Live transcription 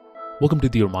Welcome to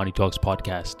the Armani Talks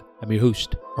podcast. I'm your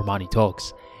host, Armani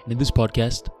Talks, and in this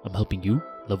podcast, I'm helping you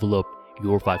level up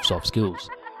your 5 soft skills: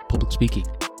 public speaking,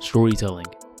 storytelling,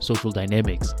 social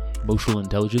dynamics, emotional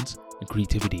intelligence, and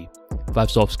creativity. 5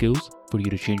 soft skills for you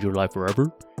to change your life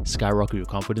forever, skyrocket your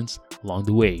confidence along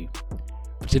the way.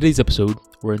 For today's episode,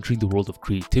 we're entering the world of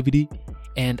creativity,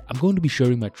 and I'm going to be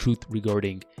sharing my truth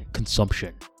regarding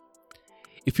consumption.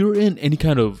 If you're in any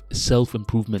kind of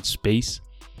self-improvement space,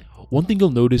 one thing you'll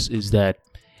notice is that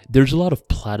there's a lot of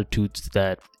platitudes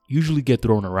that usually get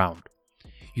thrown around.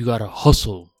 You gotta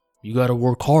hustle, you gotta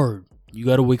work hard, you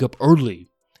gotta wake up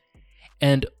early.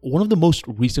 And one of the most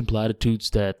recent platitudes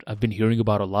that I've been hearing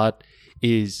about a lot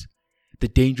is the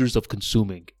dangers of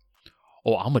consuming.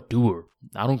 Oh, I'm a doer,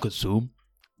 I don't consume.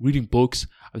 Reading books,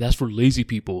 that's for lazy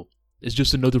people. It's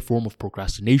just another form of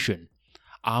procrastination.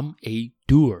 I'm a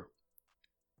doer.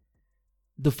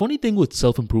 The funny thing with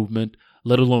self-improvement,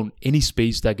 let alone any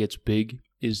space that gets big,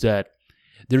 is that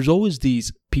there's always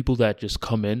these people that just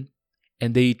come in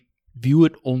and they view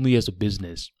it only as a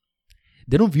business.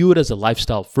 They don't view it as a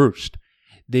lifestyle first.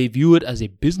 They view it as a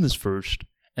business first,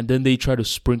 and then they try to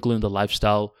sprinkle in the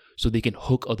lifestyle so they can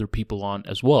hook other people on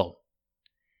as well.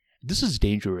 This is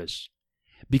dangerous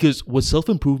because what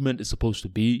self-improvement is supposed to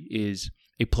be is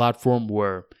a platform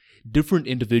where different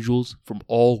individuals from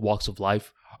all walks of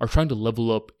life are trying to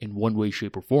level up in one way,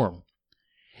 shape, or form.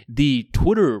 The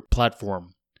Twitter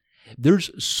platform,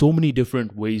 there's so many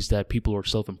different ways that people are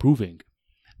self-improving.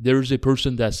 There's a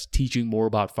person that's teaching more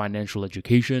about financial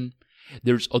education.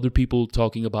 There's other people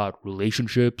talking about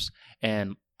relationships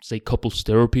and, say, couples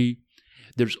therapy.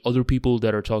 There's other people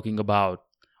that are talking about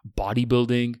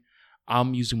bodybuilding.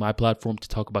 I'm using my platform to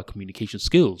talk about communication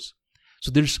skills.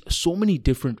 So there's so many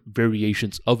different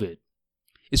variations of it.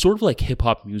 It's sort of like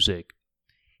hip-hop music.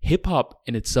 Hip-hop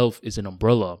in itself is an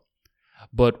umbrella.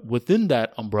 But within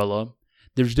that umbrella,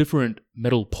 there's different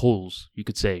metal poles, you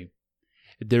could say.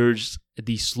 There's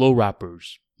the slow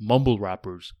rappers, mumble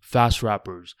rappers, fast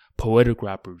rappers, poetic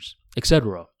rappers,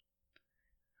 etc.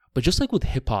 But just like with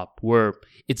hip-hop, where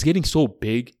it's getting so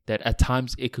big that at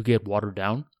times it could get watered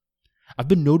down, I've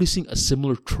been noticing a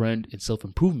similar trend in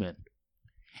self-improvement.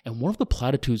 And one of the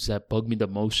platitudes that bug me the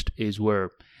most is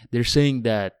where they're saying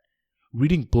that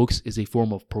reading books is a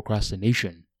form of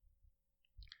procrastination.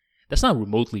 That's not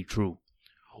remotely true.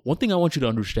 One thing I want you to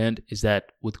understand is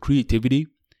that with creativity,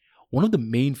 one of the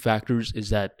main factors is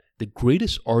that the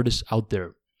greatest artists out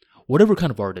there, whatever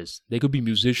kind of artists, they could be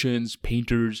musicians,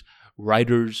 painters,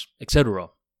 writers, etc.,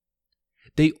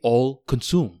 they all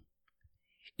consume.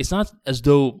 It's not as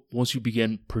though once you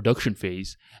begin production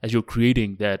phase, as you're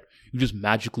creating, that you just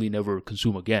magically never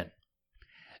consume again.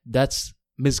 That's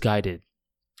misguided.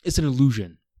 It's an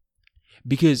illusion.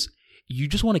 Because you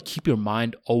just want to keep your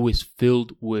mind always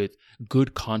filled with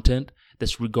good content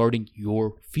that's regarding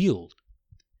your field.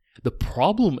 The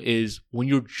problem is when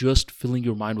you're just filling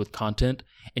your mind with content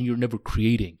and you're never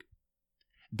creating.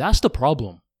 That's the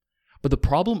problem. But the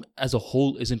problem as a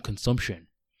whole isn't consumption.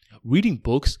 Reading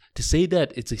books, to say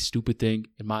that it's a stupid thing,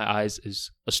 in my eyes,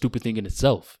 is a stupid thing in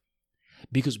itself.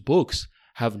 Because books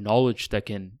have knowledge that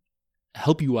can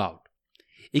help you out.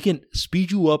 It can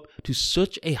speed you up to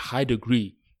such a high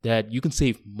degree that you can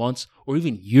save months or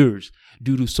even years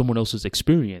due to someone else's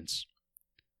experience.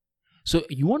 So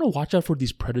you want to watch out for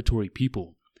these predatory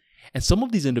people. And some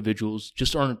of these individuals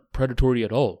just aren't predatory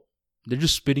at all. They're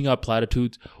just spitting out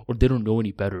platitudes or they don't know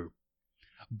any better.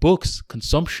 Books,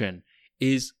 consumption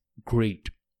is great.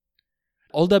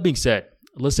 All that being said,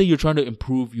 let's say you're trying to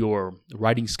improve your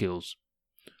writing skills.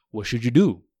 What should you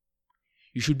do?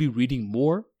 You should be reading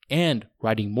more and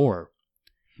writing more.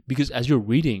 Because as you're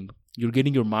reading, you're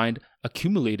getting your mind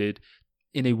accumulated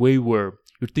in a way where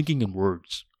you're thinking in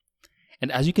words.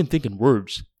 And as you can think in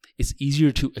words, it's easier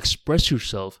to express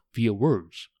yourself via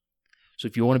words. So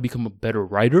if you want to become a better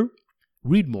writer,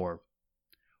 read more.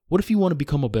 What if you want to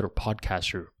become a better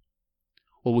podcaster?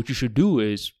 Well, what you should do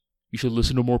is you should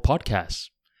listen to more podcasts.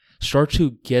 Start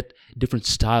to get different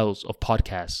styles of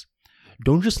podcasts.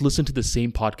 Don't just listen to the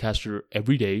same podcaster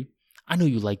every day. I know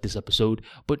you like this episode,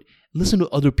 but listen to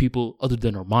other people other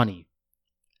than Armani.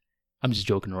 I'm just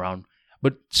joking around.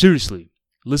 But seriously,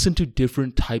 listen to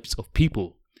different types of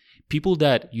people. People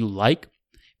that you like,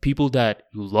 people that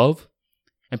you love,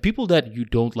 and people that you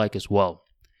don't like as well.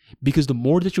 Because the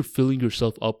more that you're filling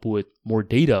yourself up with more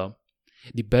data,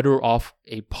 the better off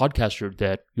a podcaster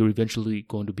that you're eventually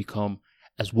going to become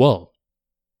as well.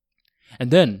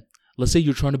 And then, let's say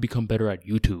you're trying to become better at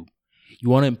YouTube. You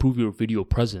want to improve your video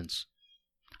presence.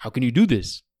 How can you do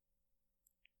this?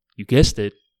 You guessed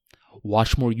it.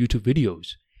 Watch more YouTube videos.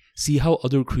 See how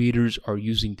other creators are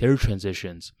using their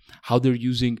transitions, how they're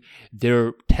using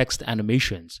their text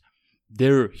animations,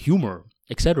 their humor,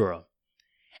 etc.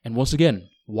 And once again,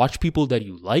 watch people that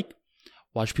you like,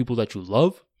 watch people that you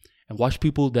love, and watch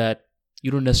people that you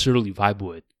don't necessarily vibe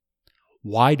with.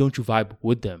 Why don't you vibe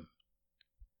with them?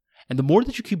 And the more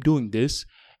that you keep doing this,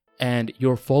 and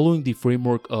you're following the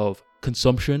framework of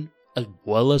consumption as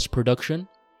well as production,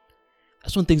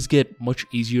 that's when things get much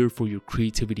easier for your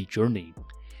creativity journey.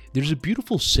 There's a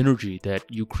beautiful synergy that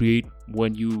you create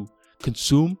when you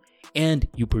consume and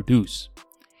you produce.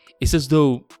 It's as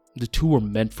though the two are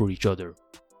meant for each other.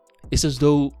 It's as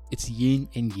though it's yin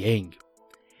and yang.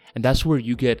 And that's where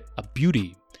you get a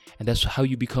beauty, and that's how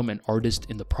you become an artist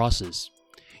in the process.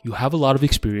 You have a lot of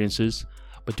experiences,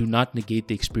 but do not negate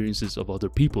the experiences of other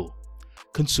people.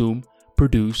 Consume,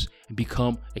 produce, and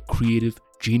become a creative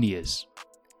genius.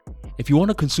 If you want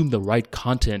to consume the right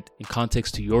content in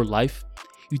context to your life,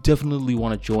 you definitely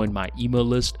want to join my email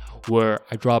list where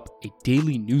I drop a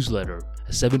daily newsletter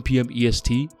at 7 p.m.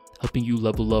 EST, helping you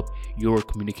level up your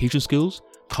communication skills,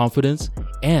 confidence,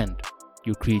 and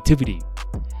your creativity.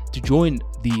 To join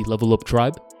the Level Up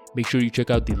Tribe, make sure you check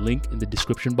out the link in the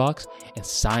description box and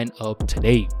sign up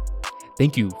today.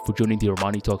 Thank you for joining the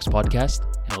Armani Talks podcast,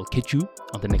 and I'll catch you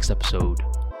on the next episode.